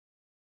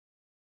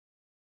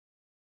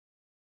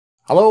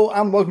Hello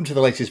and welcome to the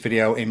latest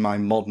video in my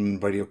modern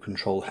radio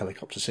control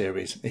helicopter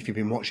series. If you've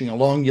been watching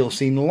along, you'll have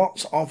seen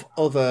lots of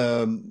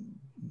other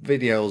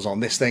videos on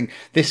this thing.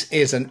 This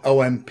is an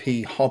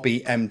OMP Hobby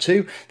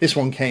M2. This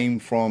one came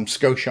from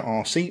Scotia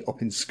RC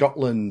up in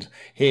Scotland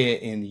here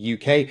in the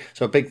UK.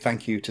 So a big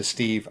thank you to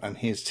Steve and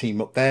his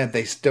team up there.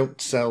 They don't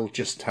sell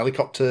just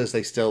helicopters,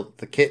 they sell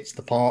the kits,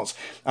 the parts,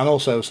 and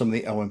also some of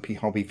the OMP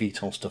Hobby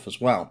VTOL stuff as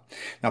well.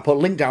 Now I'll put a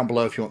link down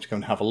below if you want to go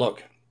and have a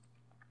look.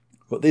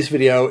 But this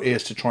video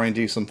is to try and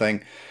do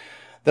something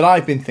that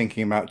I've been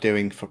thinking about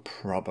doing for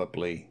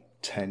probably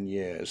 10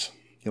 years.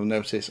 You'll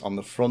notice on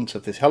the front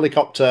of this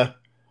helicopter,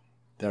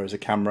 there is a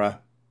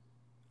camera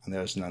and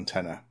there is an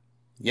antenna.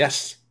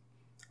 Yes,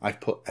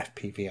 I've put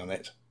FPV on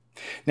it.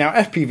 Now,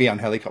 FPV on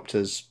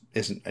helicopters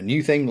isn't a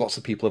new thing. Lots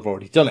of people have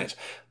already done it,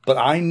 but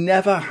I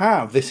never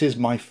have. This is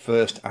my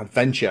first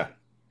adventure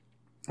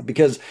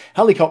because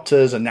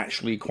helicopters are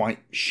naturally quite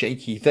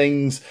shaky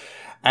things.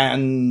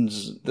 And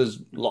there's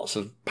lots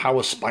of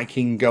power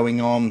spiking going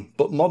on,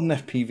 but modern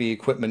FPV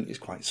equipment is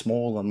quite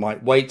small and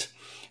lightweight,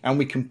 and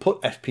we can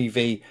put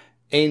FPV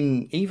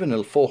in even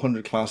a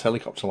 400 class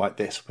helicopter like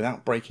this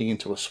without breaking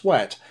into a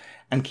sweat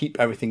and keep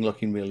everything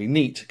looking really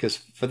neat. Because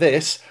for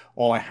this,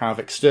 all I have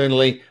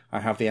externally,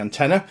 I have the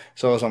antenna.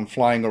 So as I'm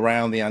flying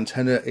around, the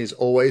antenna is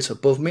always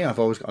above me. I've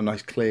always got a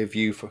nice clear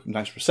view for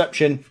nice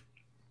reception.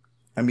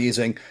 I'm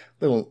using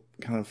a little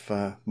kind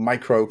of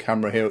micro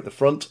camera here at the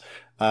front.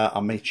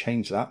 I may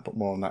change that, but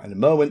more on that in a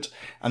moment.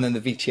 And then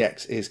the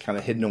VTX is kind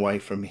of hidden away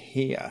from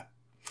here.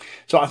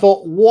 So I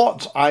thought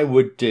what I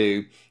would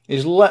do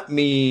is let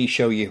me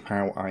show you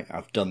how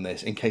I've done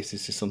this in case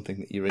this is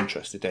something that you're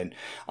interested in.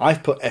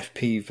 I've put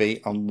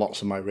FPV on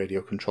lots of my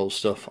radio control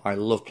stuff. I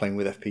love playing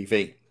with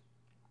FPV.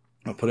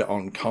 I put it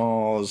on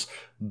cars,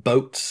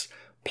 boats,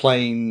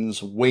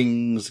 planes,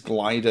 wings,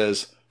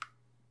 gliders,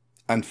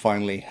 and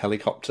finally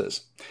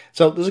helicopters.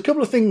 So there's a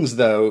couple of things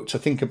though to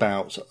think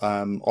about,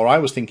 or I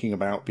was thinking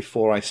about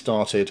before I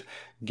started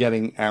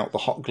getting out the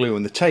hot glue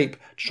and the tape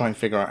to try and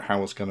figure out how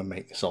I was going to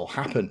make this all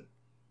happen.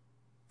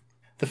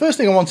 The first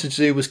thing I wanted to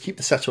do was keep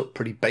the setup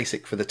pretty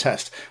basic for the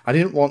test. I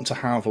didn't want to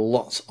have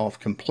lots of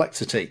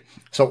complexity.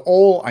 So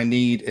all I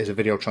need is a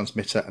video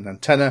transmitter, an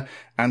antenna,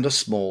 and a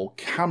small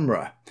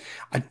camera.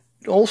 I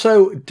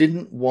also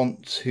didn't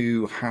want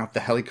to have the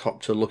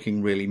helicopter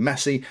looking really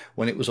messy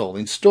when it was all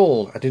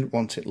installed. I didn't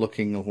want it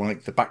looking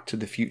like the Back to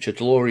the Future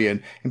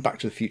DeLorean in Back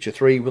to the Future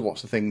 3 with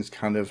lots of things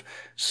kind of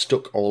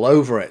stuck all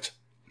over it.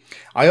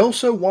 I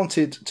also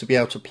wanted to be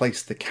able to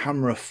place the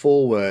camera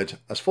forward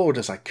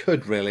as I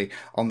could really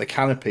on the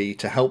canopy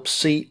to help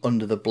see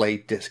under the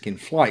blade disc in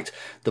flight.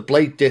 The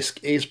blade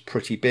disc is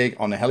pretty big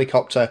on a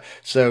helicopter,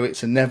 so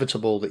it's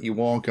inevitable that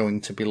you are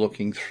going to be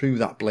looking through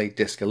that blade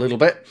disc a little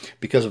bit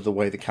because of the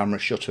way the camera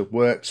shutter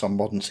works on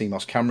modern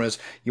CMOS cameras.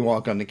 You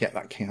are going to get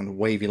that kind of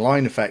wavy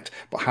line effect,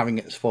 but having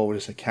it as forward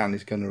as I can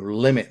is going to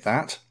limit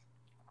that.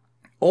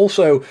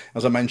 Also,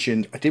 as I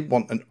mentioned, I did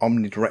want an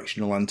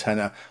omnidirectional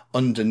antenna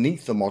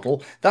underneath the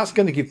model. That's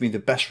going to give me the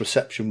best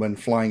reception when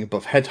flying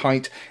above head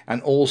height,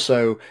 and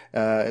also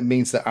it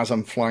means that as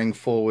I'm flying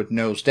forward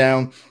nose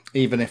down,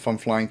 even if I'm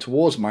flying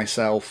towards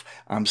myself,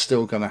 I'm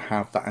still going to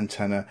have that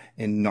antenna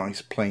in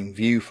nice plain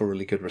view for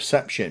really good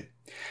reception.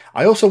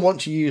 I also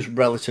want to use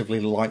relatively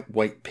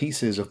lightweight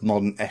pieces of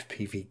modern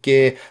FPV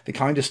gear, the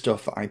kind of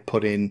stuff that I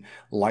put in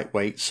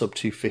lightweight sub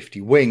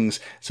 250 wings,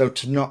 so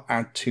to not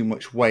add too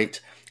much weight,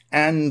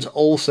 and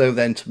also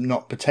then to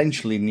not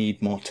potentially need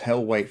more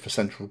tail weight for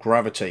central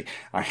gravity.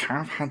 I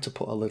have had to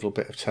put a little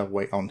bit of tail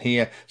weight on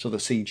here so the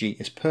CG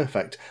is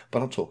perfect,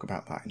 but I'll talk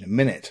about that in a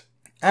minute.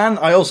 And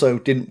I also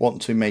didn't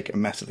want to make a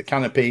mess of the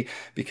canopy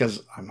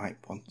because I might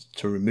want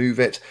to remove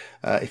it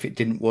if it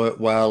didn't work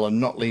well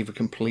and not leave a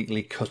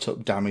completely cut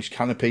up damaged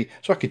canopy,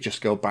 so I could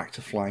just go back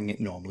to flying it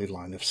normally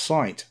line of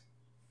sight.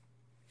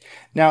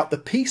 Now, the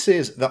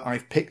pieces that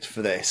I've picked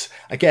for this,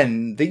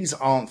 again, these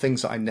aren't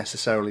things that I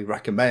necessarily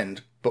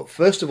recommend. But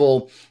first of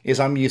all is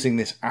I'm using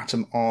this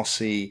Atom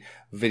RC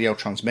video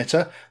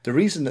transmitter. The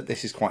reason that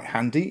this is quite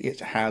handy,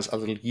 it has a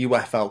little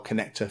UFL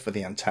connector for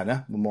the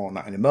antenna. More on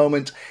that in a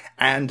moment.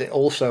 And it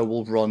also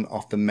will run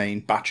off the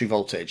main battery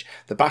voltage.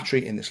 The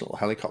battery in this little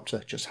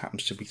helicopter just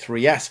happens to be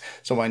 3S.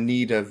 So I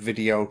need a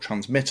video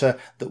transmitter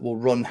that will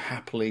run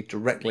happily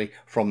directly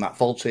from that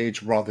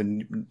voltage rather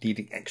than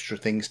needing extra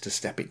things to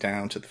step it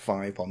down to the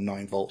 5 or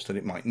 9 volts that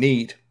it might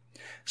need.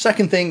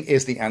 Second thing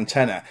is the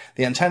antenna.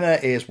 The antenna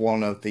is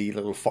one of the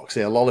little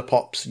Foxeer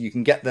Lollipops. You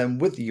can get them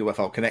with the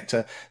UFL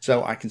connector,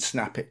 so I can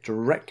snap it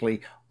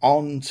directly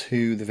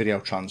onto the video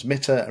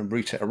transmitter and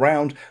route it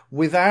around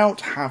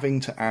without having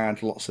to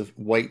add lots of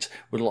weight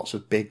with lots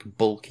of big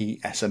bulky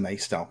SMA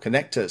style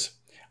connectors.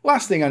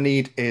 Last thing I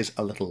need is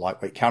a little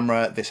lightweight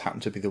camera. This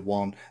happened to be the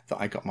one that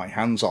I got my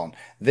hands on.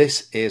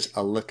 This is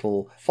a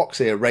little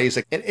Foxeer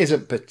Razor. It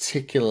isn't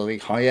particularly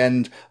high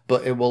end,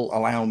 but it will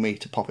allow me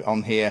to pop it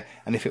on here,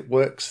 and if it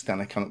works,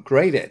 then I can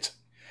upgrade it.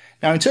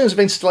 Now, in terms of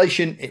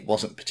installation, it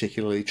wasn't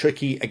particularly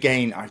tricky.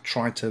 Again, I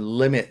tried to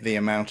limit the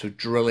amount of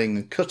drilling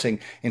and cutting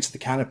into the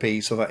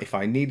canopy so that if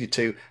I needed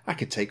to, I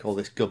could take all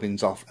this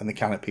gubbins off and the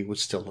canopy would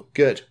still look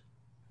good.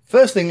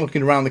 First thing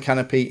looking around the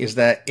canopy is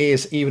there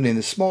is, even in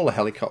the smaller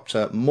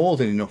helicopter, more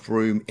than enough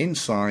room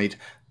inside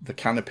the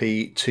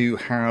canopy to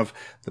have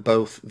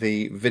both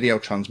the video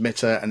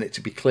transmitter and it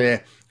to be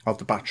clear of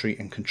the battery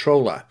and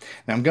controller.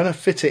 Now I'm going to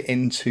fit it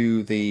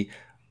into the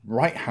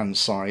right hand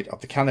side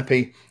of the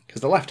canopy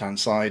because the left hand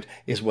side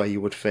is where you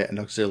would fit an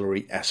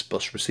auxiliary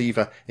S-bus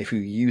receiver if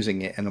you're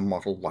using it in a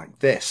model like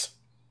this.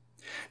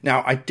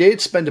 Now I did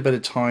spend a bit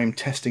of time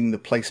testing the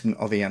placement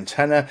of the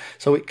antenna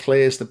so it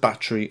clears the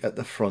battery at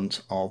the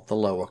front of the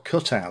lower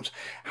cutout.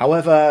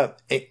 However,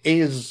 it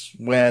is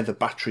where the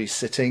battery is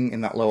sitting in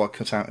that lower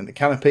cutout in the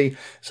canopy,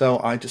 so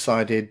I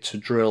decided to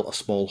drill a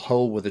small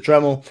hole with a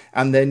Dremel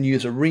and then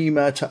use a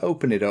reamer to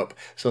open it up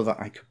so that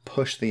I could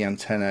push the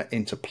antenna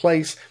into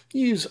place,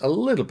 use a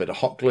little bit of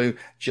hot glue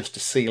just to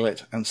seal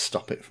it and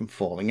stop it from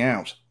falling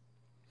out.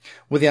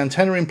 With the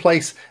antenna in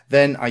place,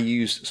 then I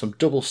used some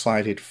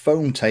double-sided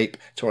foam tape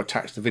to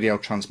attach the video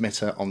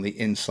transmitter on the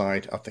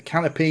inside of the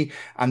canopy,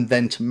 and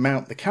then to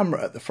mount the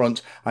camera at the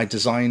front, I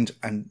designed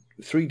and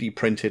 3D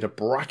printed a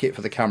bracket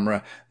for the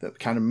camera that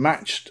kind of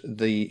matched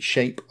the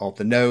shape of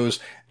the nose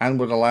and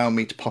would allow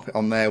me to pop it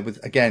on there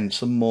with, again,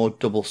 some more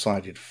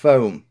double-sided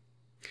foam.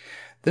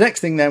 The next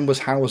thing then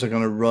was how was I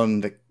going to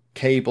run the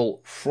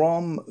cable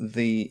from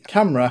the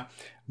camera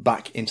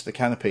back into the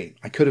canopy.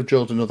 I could have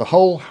drilled another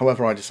hole,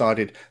 however I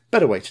decided a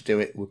better way to do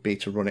it would be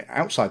to run it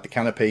outside the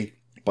canopy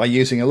by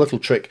using a little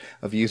trick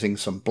of using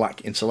some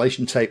black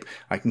insulation tape.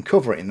 I can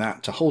cover it in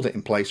that to hold it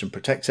in place and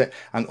protect it,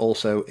 and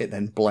also it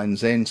then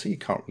blends in so you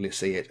can't really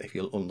see it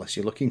unless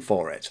you're looking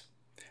for it.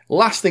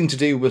 Last thing to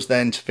do was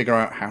then to figure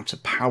out how to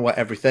power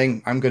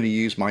everything. I'm going to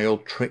use my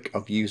old trick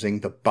of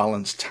using the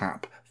balance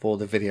tap for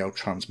the video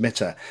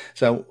transmitter.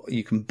 So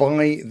you can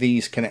buy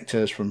these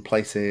connectors from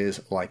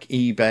places like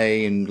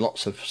eBay and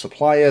lots of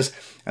suppliers,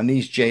 and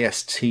these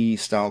JST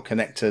style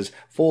connectors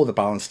for the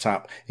balance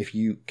tap, if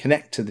you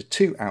connect to the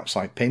two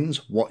outside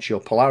pins, watch your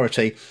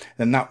polarity,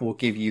 then that will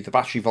give you the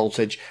battery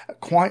voltage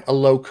at quite a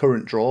low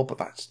current draw, but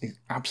that's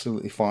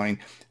absolutely fine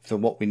for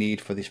what we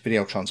need for this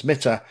video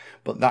transmitter.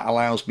 But that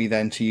allows me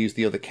then to use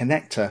the other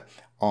connector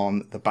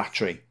on the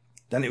battery.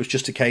 Then it was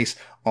just a case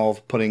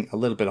of putting a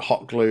little bit of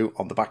hot glue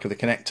on the back of the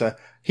connector,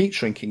 heat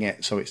shrinking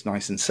it so it's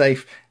nice and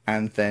safe,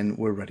 and then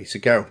we're ready to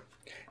go.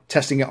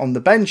 Testing it on the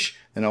bench,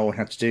 then all we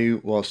had to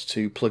do was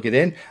to plug it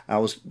in. I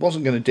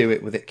wasn't going to do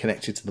it with it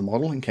connected to the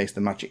model in case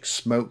the magic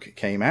smoke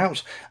came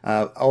out.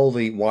 All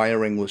the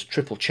wiring was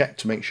triple checked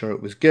to make sure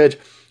it was good.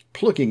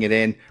 Plugging it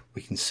in,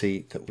 we can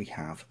see that we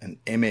have an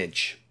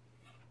image.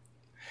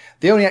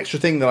 The only extra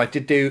thing that I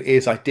did do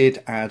is I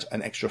did add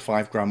an extra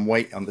 5 gram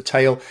weight on the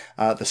tail.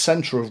 The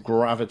center of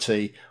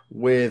gravity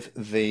with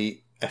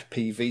the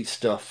FPV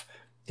stuff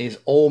is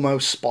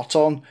almost spot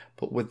on,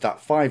 but with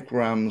that 5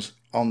 grams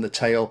on the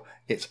tail,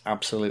 it's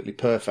absolutely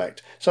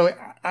perfect. So it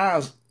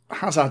has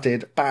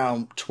added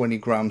about 20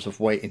 grams of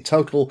weight in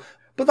total,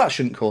 but that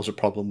shouldn't cause a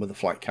problem with the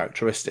flight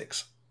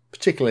characteristics,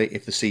 particularly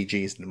if the CG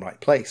is in the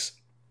right place.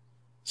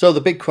 So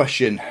the big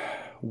question,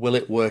 will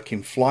it work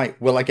in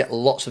flight? Will I get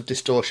lots of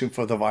distortion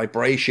for the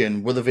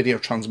vibration? Will the video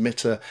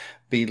transmitter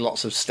be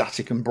lots of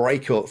static and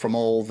breakup from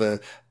all the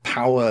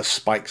power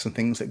spikes and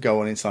things that go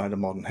on inside a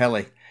modern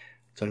heli?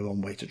 There's only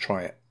one way to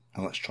try it,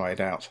 and let's try it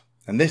out.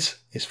 And this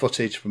is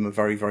footage from a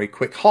very, very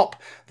quick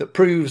hop that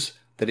proves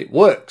that it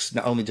works.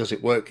 Not only does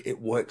it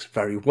works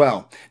very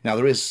well. Now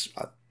there is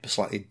a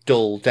slightly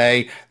dull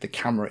day. The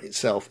camera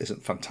itself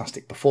isn't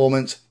fantastic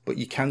performance, but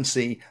you can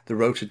see the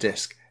rotor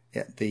disc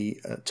at the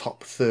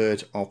top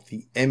third of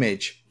the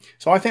image.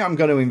 So I think I'm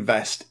going to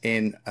invest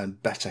in a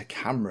better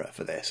camera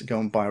for this. Go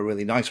and buy a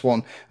really nice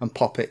one and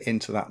pop it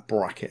into that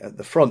bracket at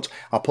the front.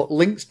 I'll put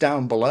links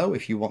down below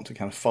if you want to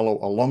kind of follow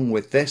along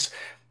with this.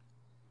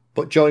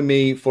 But join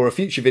me for a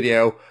future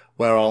video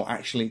where I'll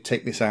actually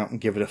take this out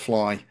and give it a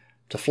fly.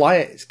 To fly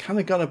it, it's kind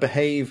of going to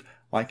behave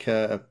like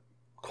a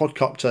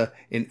quadcopter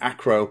in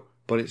acro,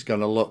 but it's going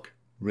to look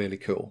really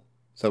cool.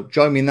 So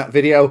join me in that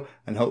video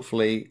and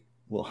hopefully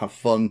we'll have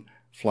fun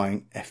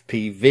flying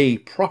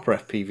FPV, proper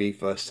FPV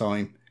first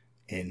time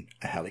in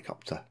a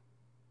helicopter.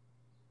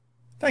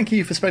 Thank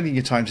you for spending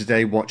your time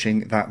today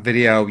watching that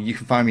video. You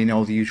can find me in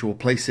all the usual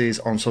places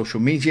on social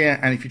media,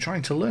 and if you're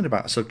trying to learn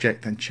about a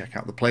subject, then check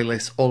out the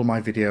playlist. All of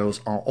my videos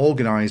are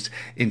organized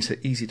into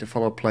easy to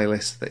follow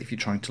playlists that if you're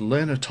trying to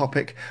learn a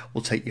topic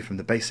will take you from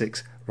the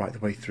basics right the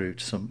way through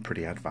to some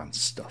pretty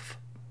advanced stuff.